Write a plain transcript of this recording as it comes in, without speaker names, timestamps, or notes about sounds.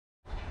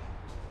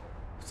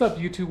What's up,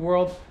 YouTube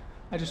world?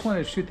 I just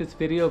wanted to shoot this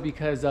video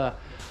because I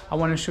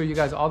want to show you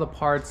guys all the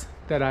parts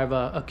that I've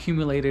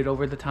accumulated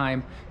over the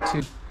time.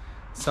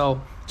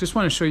 So just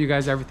want to show you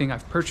guys everything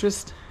I've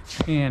purchased,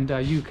 and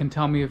you can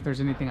tell me if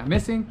there's anything I'm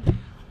missing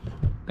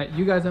that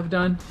you guys have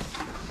done.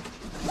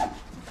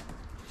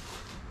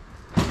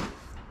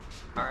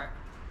 All right,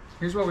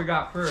 here's what we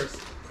got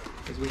first.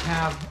 Is we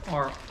have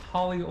our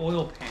Holley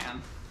oil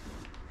pan.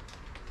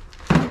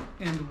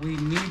 And we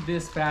need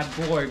this bad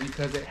boy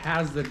because it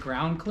has the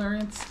ground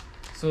clearance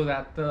so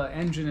that the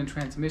engine and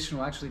transmission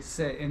will actually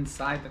sit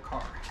inside the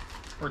car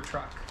or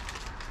truck.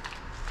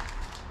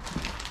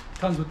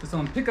 Comes with its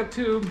own pickup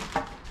tube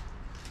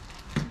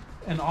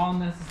and all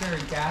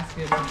necessary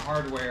gaskets and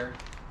hardware.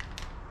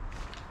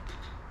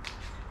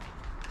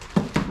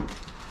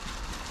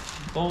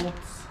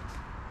 Bolts.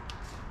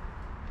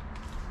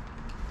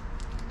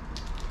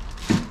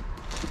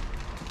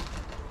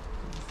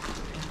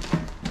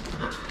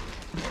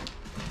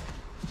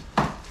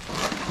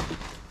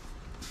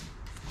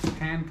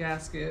 Hand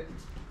gasket.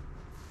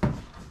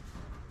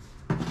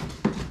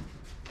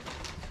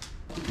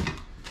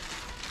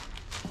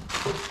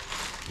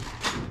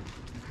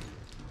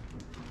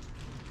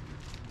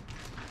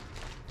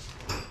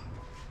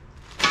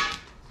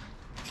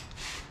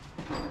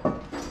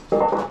 For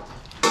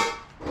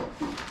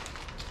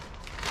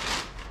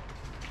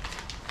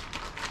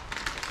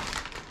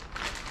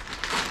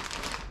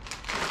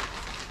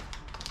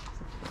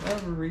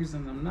whatever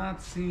reason, I'm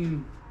not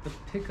seeing the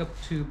pickup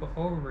tube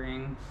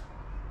O-ring.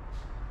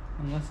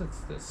 Unless it's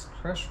this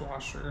crush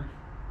washer.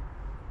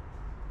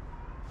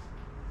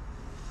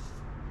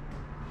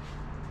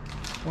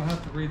 We'll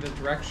have to read the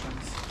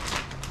directions.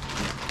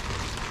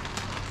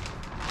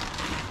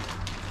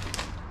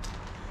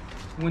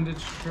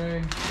 Windage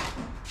tray.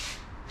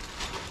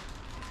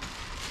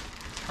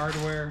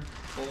 Hardware.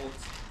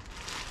 Bolts.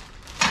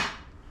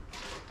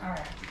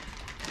 Alright.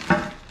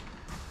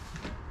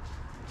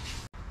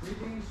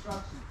 Reading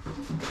instructions.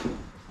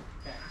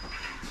 Okay.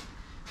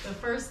 The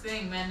first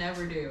thing men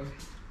never do.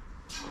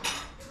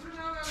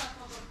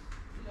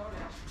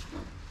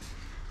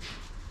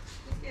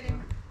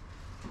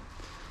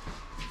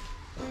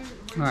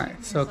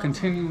 Alright, so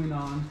continuing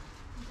on.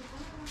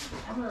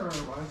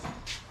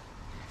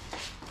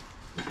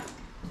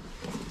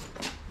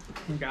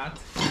 We got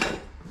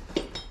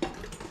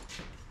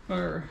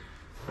our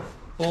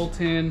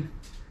bolt-in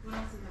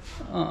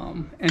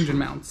engine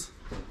mounts.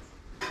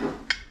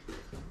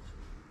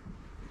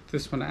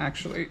 This one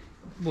actually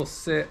will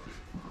sit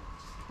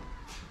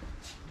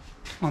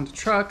on the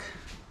truck,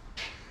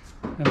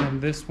 and then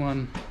this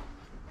one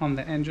on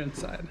the engine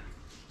side.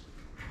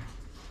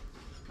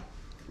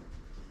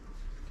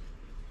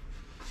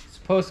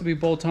 Supposed to be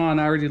bolt on.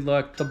 I already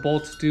looked, the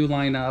bolts do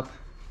line up.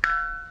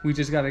 We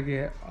just got to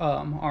get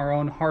our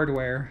own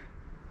hardware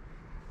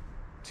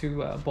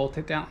to bolt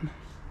it down.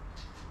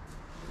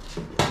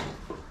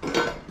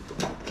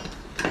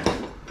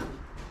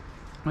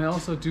 I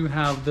also do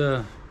have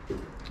the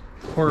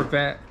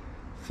Corvette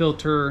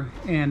filter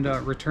and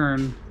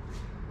return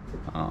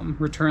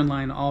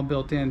line all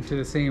built into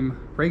the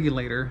same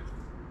regulator,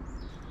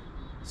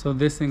 so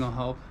this thing will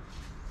help.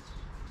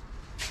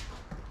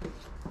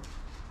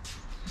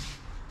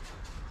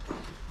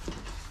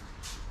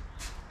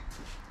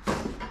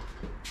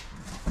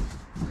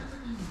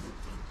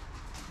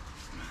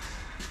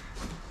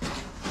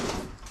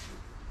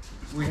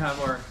 We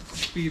have our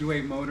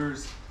Speedway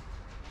motors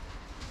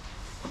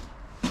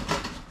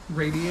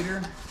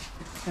radiator,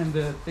 and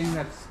the thing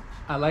that's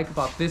I like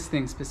about this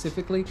thing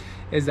specifically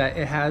is that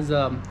it has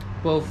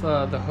both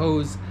the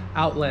hose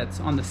outlets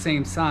on the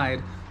same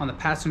side, on the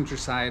passenger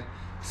side,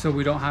 so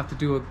we don't have to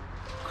do a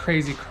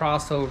crazy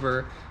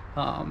crossover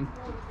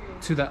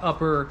to the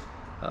upper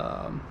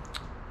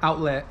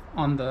outlet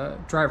on the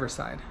driver's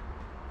side.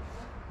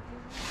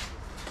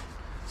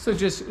 So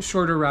just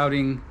shorter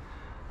routing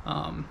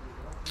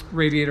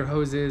radiator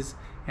hoses,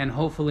 and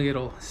hopefully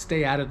it'll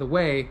stay out of the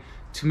way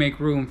to make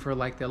room for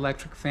like the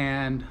electric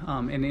fan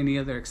and any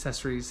other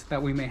accessories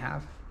that we may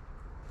have.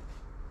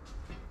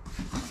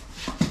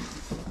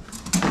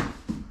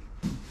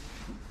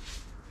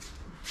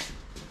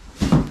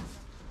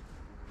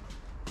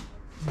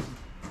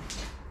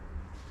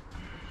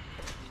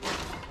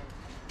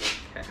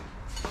 Okay.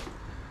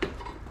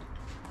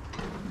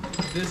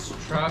 This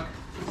truck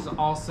is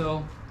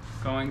also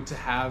going to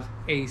have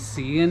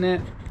AC in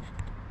it.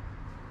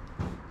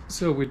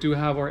 So we do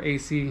have our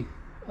AC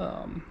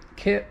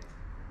kit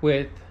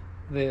with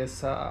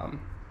this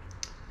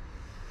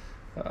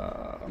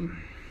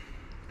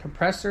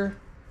compressor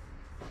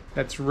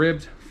that's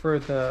ribbed for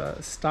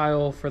the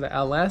style for the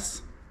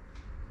LS.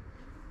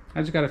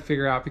 I just got to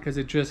figure out because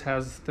it just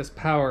has this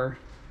power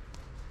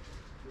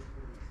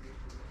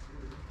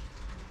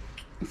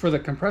for the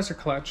compressor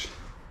clutch.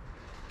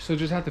 So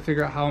just have to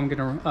figure out how I'm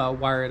gonna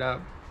wire it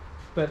up.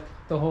 But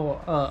the whole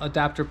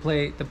adapter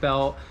plate, the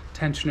belt,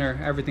 tensioner,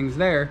 everything's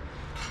there.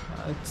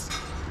 It's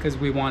because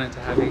we want it to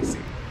have AC.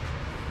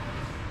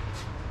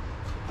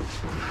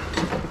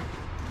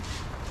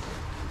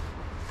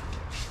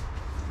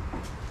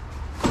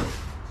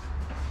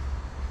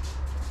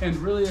 And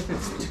really, if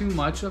it's too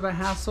much of a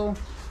hassle,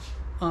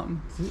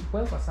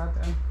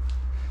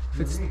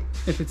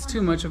 if it's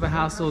too much of a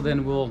hassle,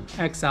 then we'll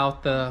X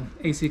out the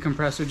AC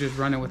compressor, just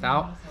run it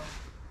without,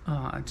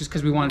 just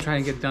because we want to try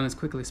and get it done as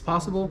quickly as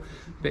possible.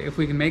 But if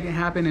we can make it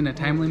happen in a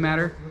timely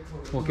manner,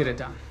 we'll get it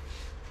done.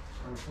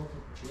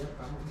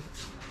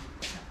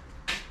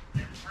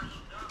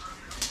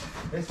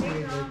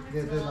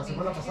 Desde la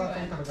semana pasada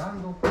están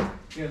cargando.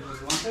 ¿Quieres los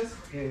guantes?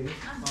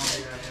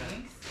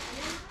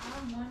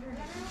 I'm wondering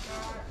if you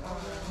got a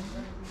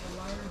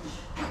large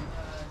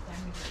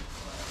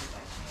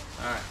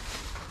All right.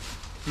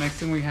 Next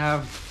thing we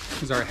have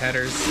is our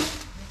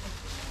headers.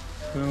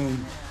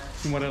 Boom.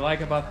 And what I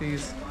like about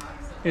these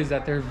is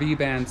that they're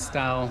V-band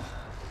style,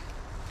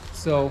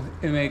 so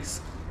it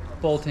makes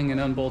bolting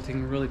and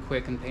unbolting really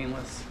quick and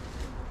painless.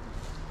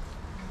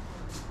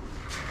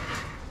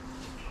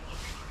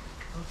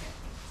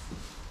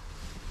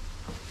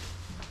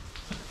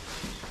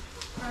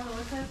 Carla,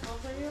 what size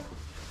bolts are you?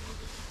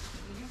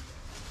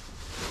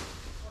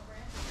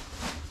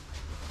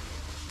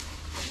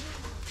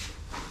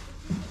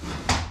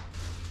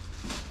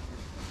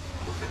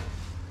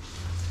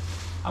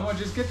 I'm gonna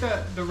just get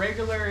the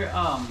regular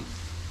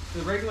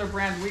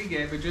brand we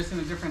get, but just in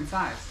a different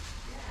size.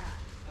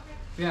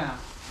 Yeah.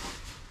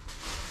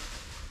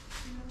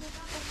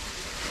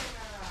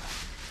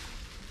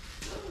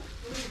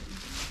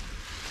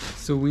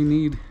 So we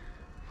need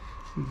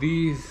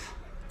these,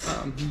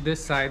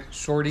 this side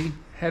shorty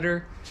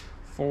header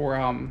for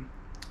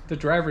the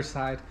driver's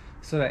side,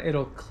 so that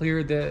it'll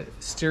clear the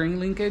steering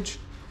linkage.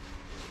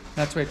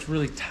 That's why it's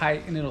really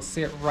tight, and it'll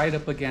sit right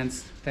up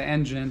against the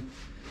engine,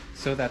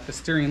 so that the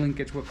steering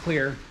linkage will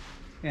clear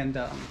and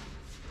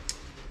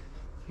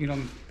you know,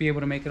 be able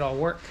to make it all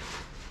work.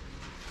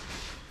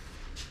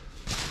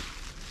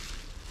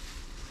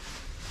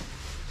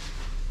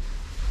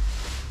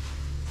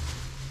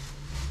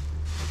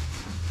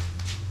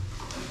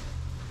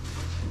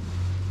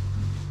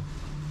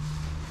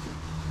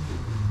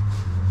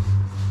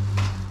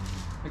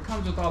 It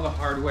comes with all the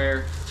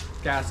hardware,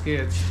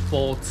 gaskets,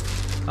 bolts.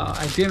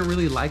 I didn't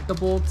really like the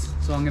bolts,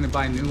 so I'm gonna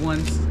buy new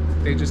ones.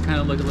 They just kind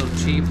of look a little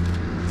cheap,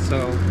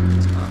 so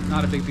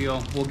not a big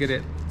deal. We'll get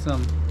it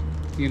some,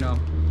 you know,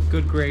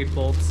 good grade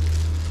bolts.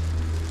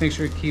 Make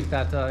sure to keep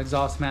that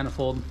exhaust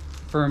manifold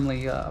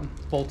firmly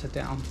bolted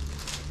down.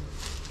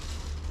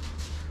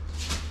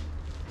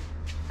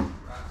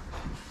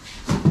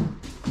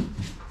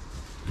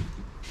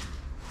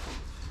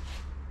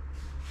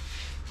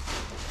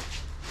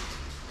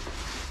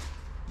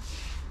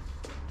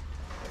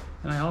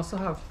 And I also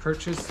have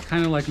purchased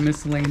kind of like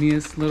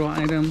miscellaneous little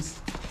items.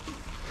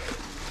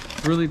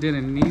 Really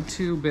didn't need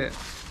to, but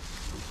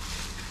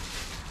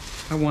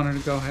I wanted to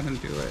go ahead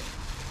and do it.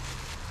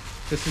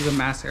 This is a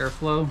mass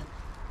airflow,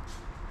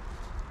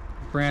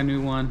 brand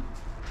new one.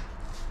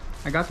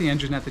 I got the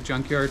engine at the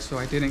junkyard, so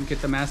I didn't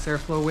get the mass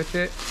airflow with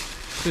it.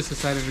 Just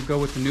decided to go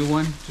with the new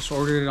one. Just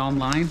ordered it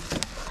online.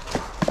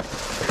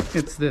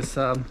 It's this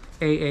AA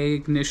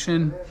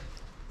Ignition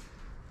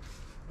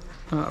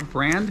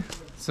brand,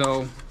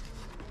 so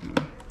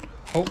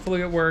hopefully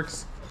it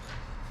works.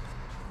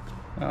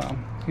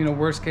 You know,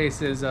 worst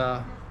case is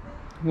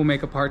we'll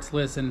make a parts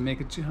list and make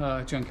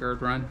a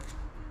junkyard run.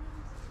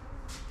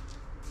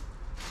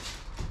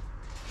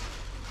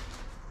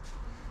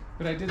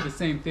 But I did the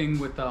same thing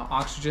with the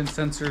oxygen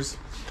sensors.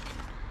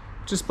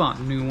 Just bought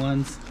new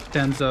ones,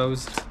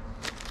 Denzos,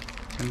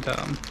 and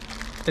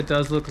it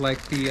does look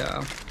like the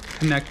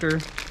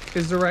connector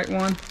is the right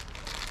one.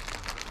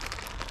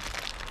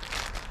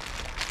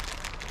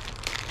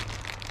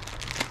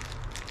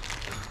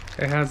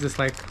 It has this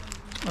like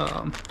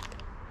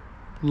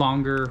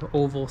longer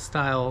oval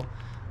style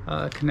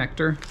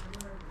connector,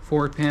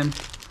 4-pin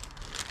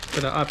for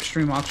the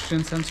upstream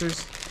oxygen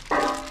sensors.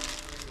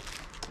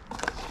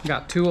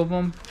 Got 2 of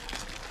them.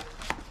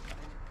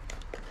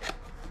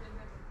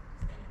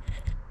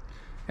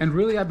 And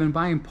really I've been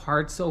buying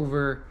parts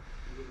over,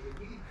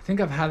 I think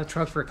I've had the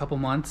truck for a couple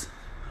months,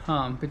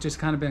 but just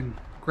kind of been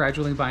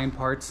gradually buying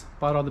parts.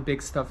 Bought all the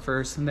big stuff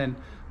first, and then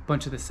a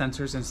bunch of the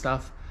sensors and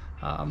stuff,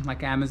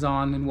 like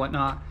Amazon and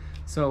whatnot.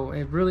 So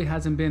it really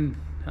hasn't been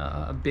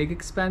a big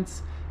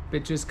expense,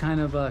 but just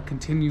kind of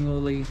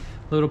continually,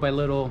 little by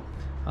little,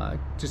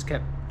 just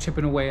kept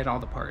chipping away at all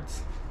the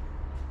parts.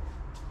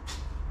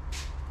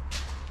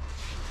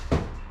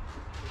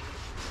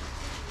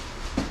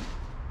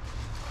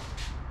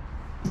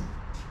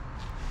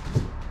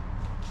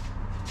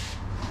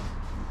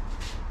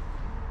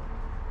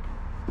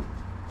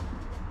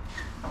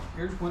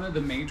 Here's one of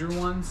the major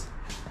ones.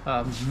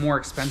 More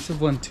expensive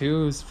one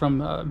too is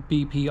from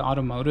BP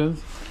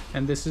Automotive,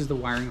 and this is the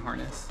wiring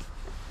harness.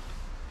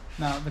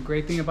 Now the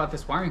great thing about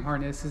this wiring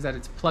harness is that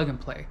it's plug and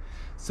play,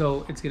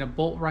 so it's gonna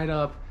bolt right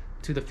up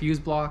to the fuse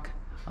block,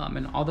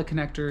 and all the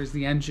connectors,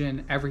 the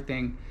engine,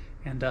 everything,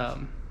 and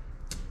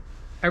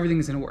everything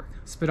is gonna work.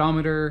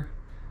 Speedometer,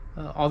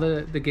 all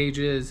the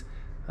gauges,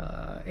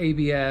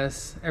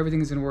 ABS,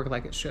 everything is gonna work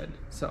like it should.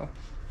 So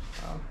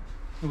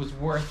it was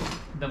worth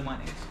the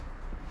money.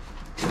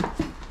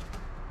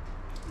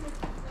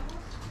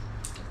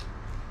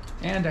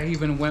 And I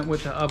even went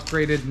with the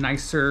upgraded,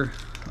 nicer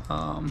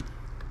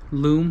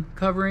loom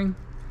covering.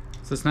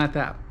 So it's not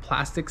that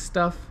plastic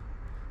stuff.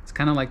 It's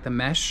kind of like the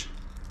mesh.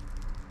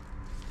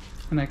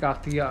 And I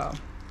got the,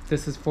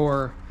 this is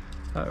for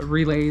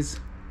relays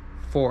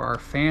for our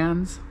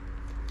fans.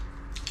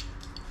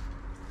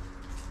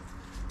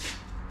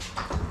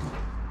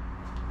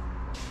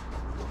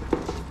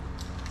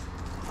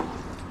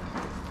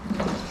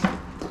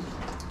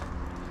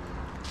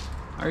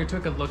 I already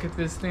took a look at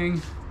this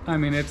thing. I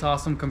mean, it's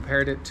awesome.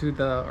 Compared it to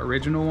the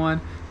original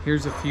one.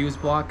 Here's a fuse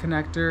block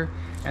connector.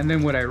 And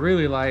then what I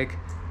really like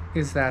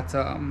is that,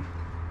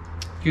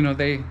 you know,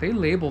 they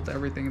labeled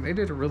everything. They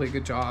did a really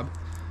good job.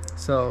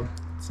 So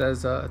it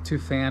says 2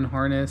 fan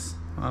harness.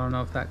 I don't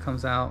know if that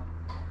comes out.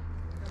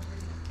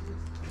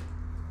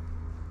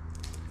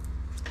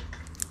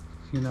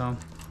 You know,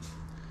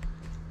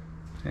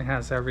 it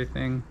has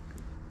everything.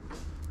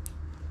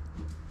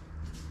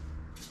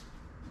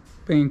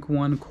 Bank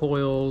 1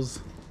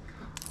 coils,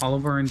 all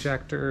of our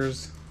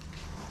injectors,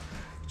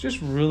 just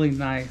really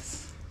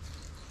nice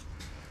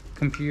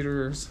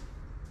computers.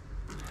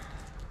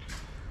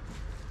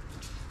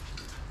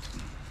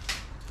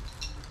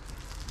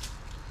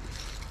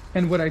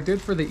 And what I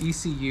did for the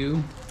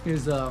ECU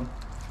is the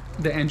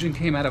engine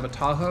came out of a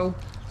Tahoe,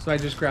 so I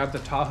just grabbed the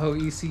Tahoe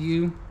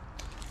ECU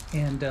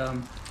and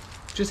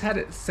just had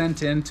it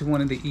sent in to one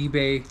of the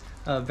eBay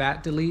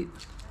VAT delete.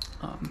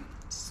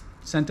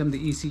 Sent them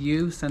the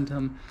ECU, sent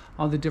them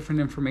all the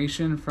different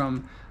information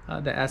from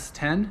the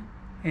S10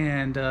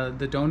 and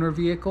the donor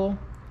vehicle,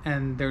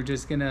 and they're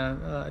just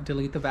gonna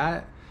delete the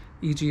VAT,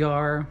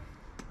 EGR,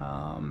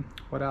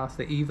 what else,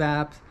 the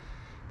EVAP,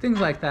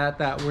 things like that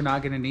that we're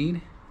not gonna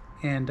need,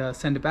 and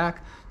send it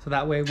back. So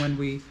that way when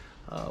we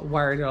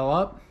wire it all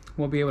up,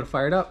 we'll be able to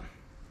fire it up.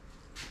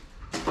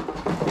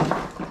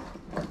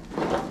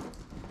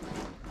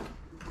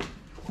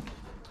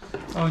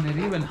 Oh, and it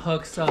even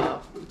hooks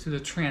up to the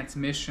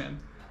transmission,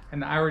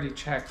 and I already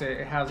checked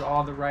it. It has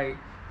all the right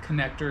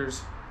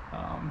connectors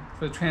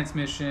for the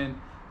transmission,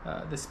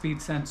 the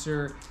speed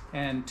sensor,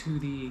 and to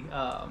the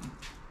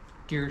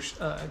gear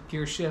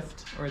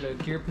shift or the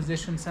gear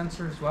position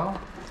sensor as well.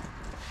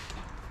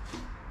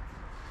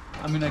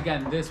 I mean,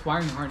 again, this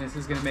wiring harness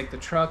is going to make the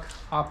truck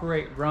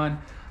operate, run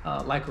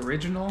like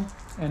original,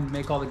 and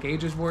make all the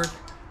gauges work,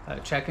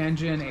 check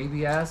engine,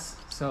 ABS.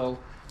 So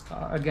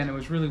again, it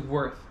was really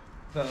worth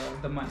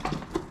the money.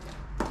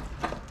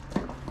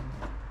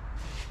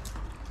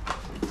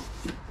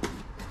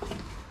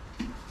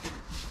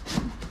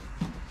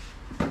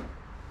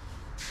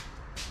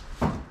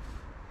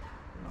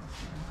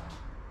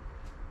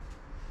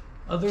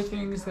 Other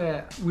things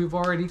that we've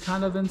already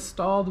kind of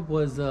installed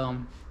was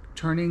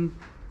turning,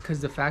 because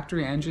the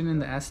factory engine in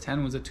the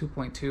S10 was a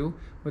 2.2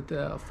 with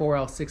the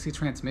 4L60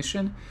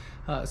 transmission.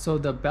 So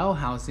the bell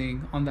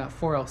housing on that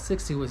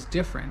 4L60 was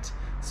different.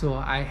 So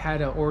I had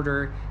to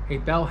order a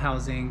bell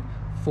housing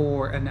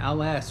for an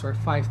LS or a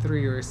 5.3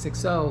 or a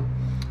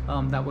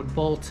 6.0 that would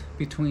bolt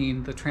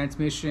between the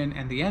transmission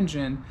and the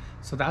engine.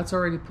 So that's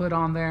already put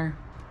on there.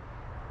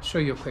 Show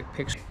you a quick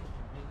picture.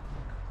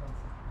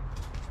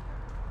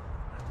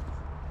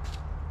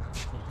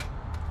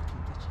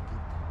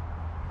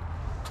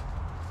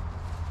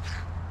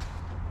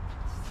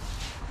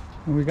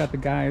 And we got the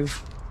guys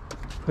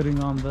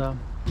putting on the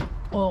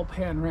oil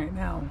pan right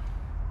now.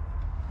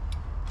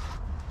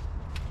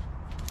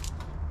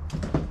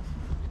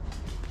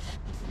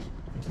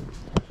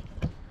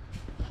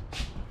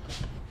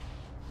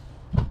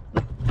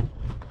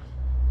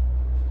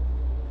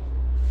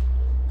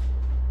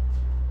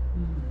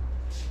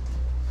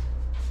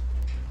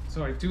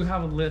 So I do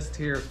have a list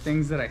here of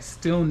things that I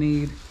still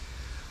need.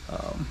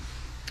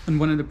 In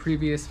one of the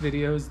previous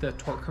videos, the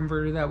torque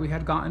converter that we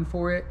had gotten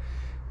for it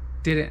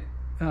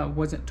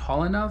wasn't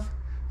tall enough,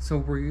 so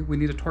we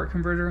need a torque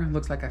converter. It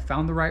looks like I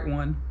found the right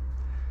one.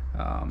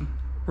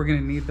 We're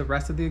gonna need the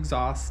rest of the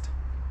exhaust,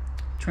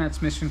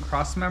 transmission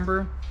cross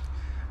member,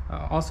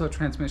 also a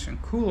transmission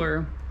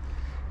cooler,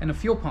 and a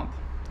fuel pump.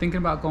 Thinking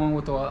about going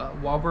with a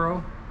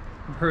Walbro.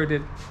 I've heard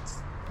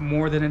it's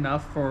more than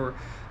enough for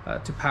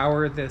to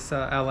power this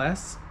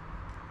LS.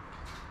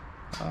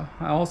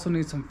 I also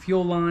need some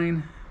fuel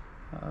line,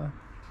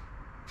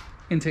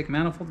 intake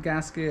manifold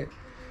gasket,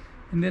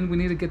 and then we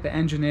need to get the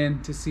engine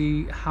in to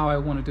see how I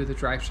want to do the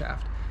drive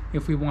shaft.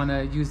 If we want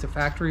to use the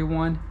factory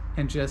one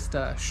and just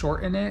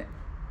shorten it,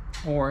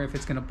 or if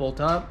it's going to bolt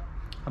up,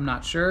 I'm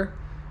not sure.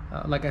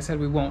 Like I said,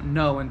 we won't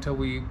know until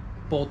we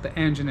bolt the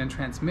engine and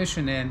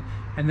transmission in,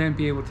 and then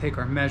be able to take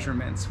our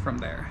measurements from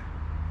there.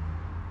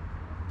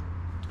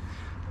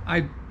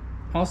 I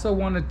also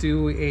want to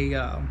do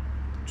a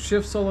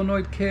shift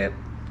solenoid kit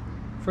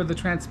for the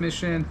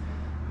transmission,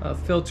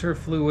 filter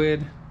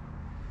fluid.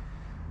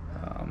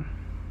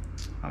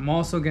 I'm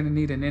also going to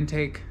need an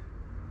intake,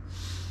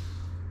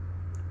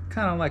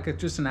 kind of like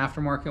just an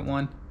aftermarket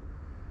one,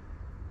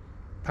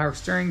 power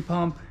steering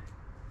pump,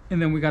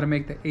 and then we got to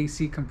make the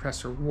AC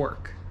compressor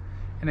work.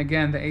 And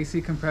again, the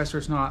AC compressor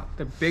is not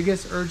the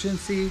biggest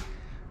urgency.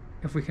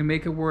 If we can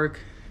make it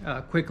work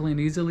quickly and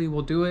easily,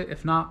 we'll do it.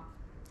 If not,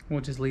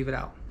 we'll just leave it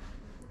out.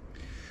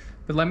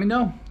 But let me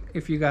know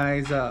if you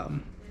guys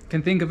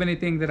can think of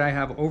anything that I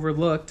have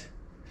overlooked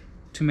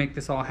to make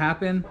this all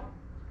happen,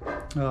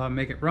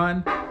 make it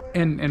run.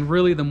 And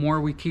really, the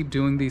more we keep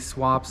doing these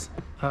swaps,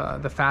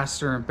 the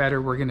faster and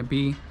better we're gonna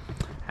be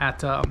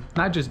at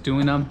not just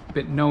doing them,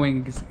 but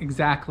knowing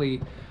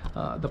exactly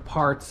the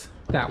parts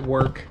that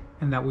work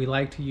and that we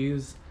like to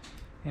use.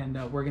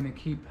 And we're gonna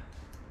keep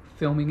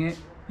filming it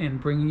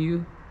and bringing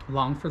you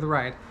along for the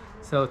ride.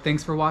 So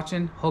thanks for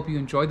watching. Hope you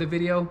enjoyed the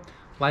video.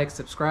 Like,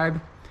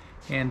 subscribe,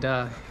 and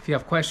if you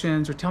have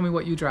questions or tell me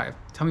what you drive,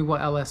 tell me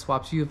what LS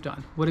swaps you have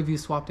done. What have you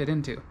swapped it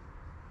into?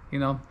 You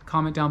know,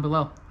 comment down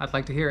below. I'd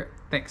like to hear it.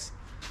 Thanks.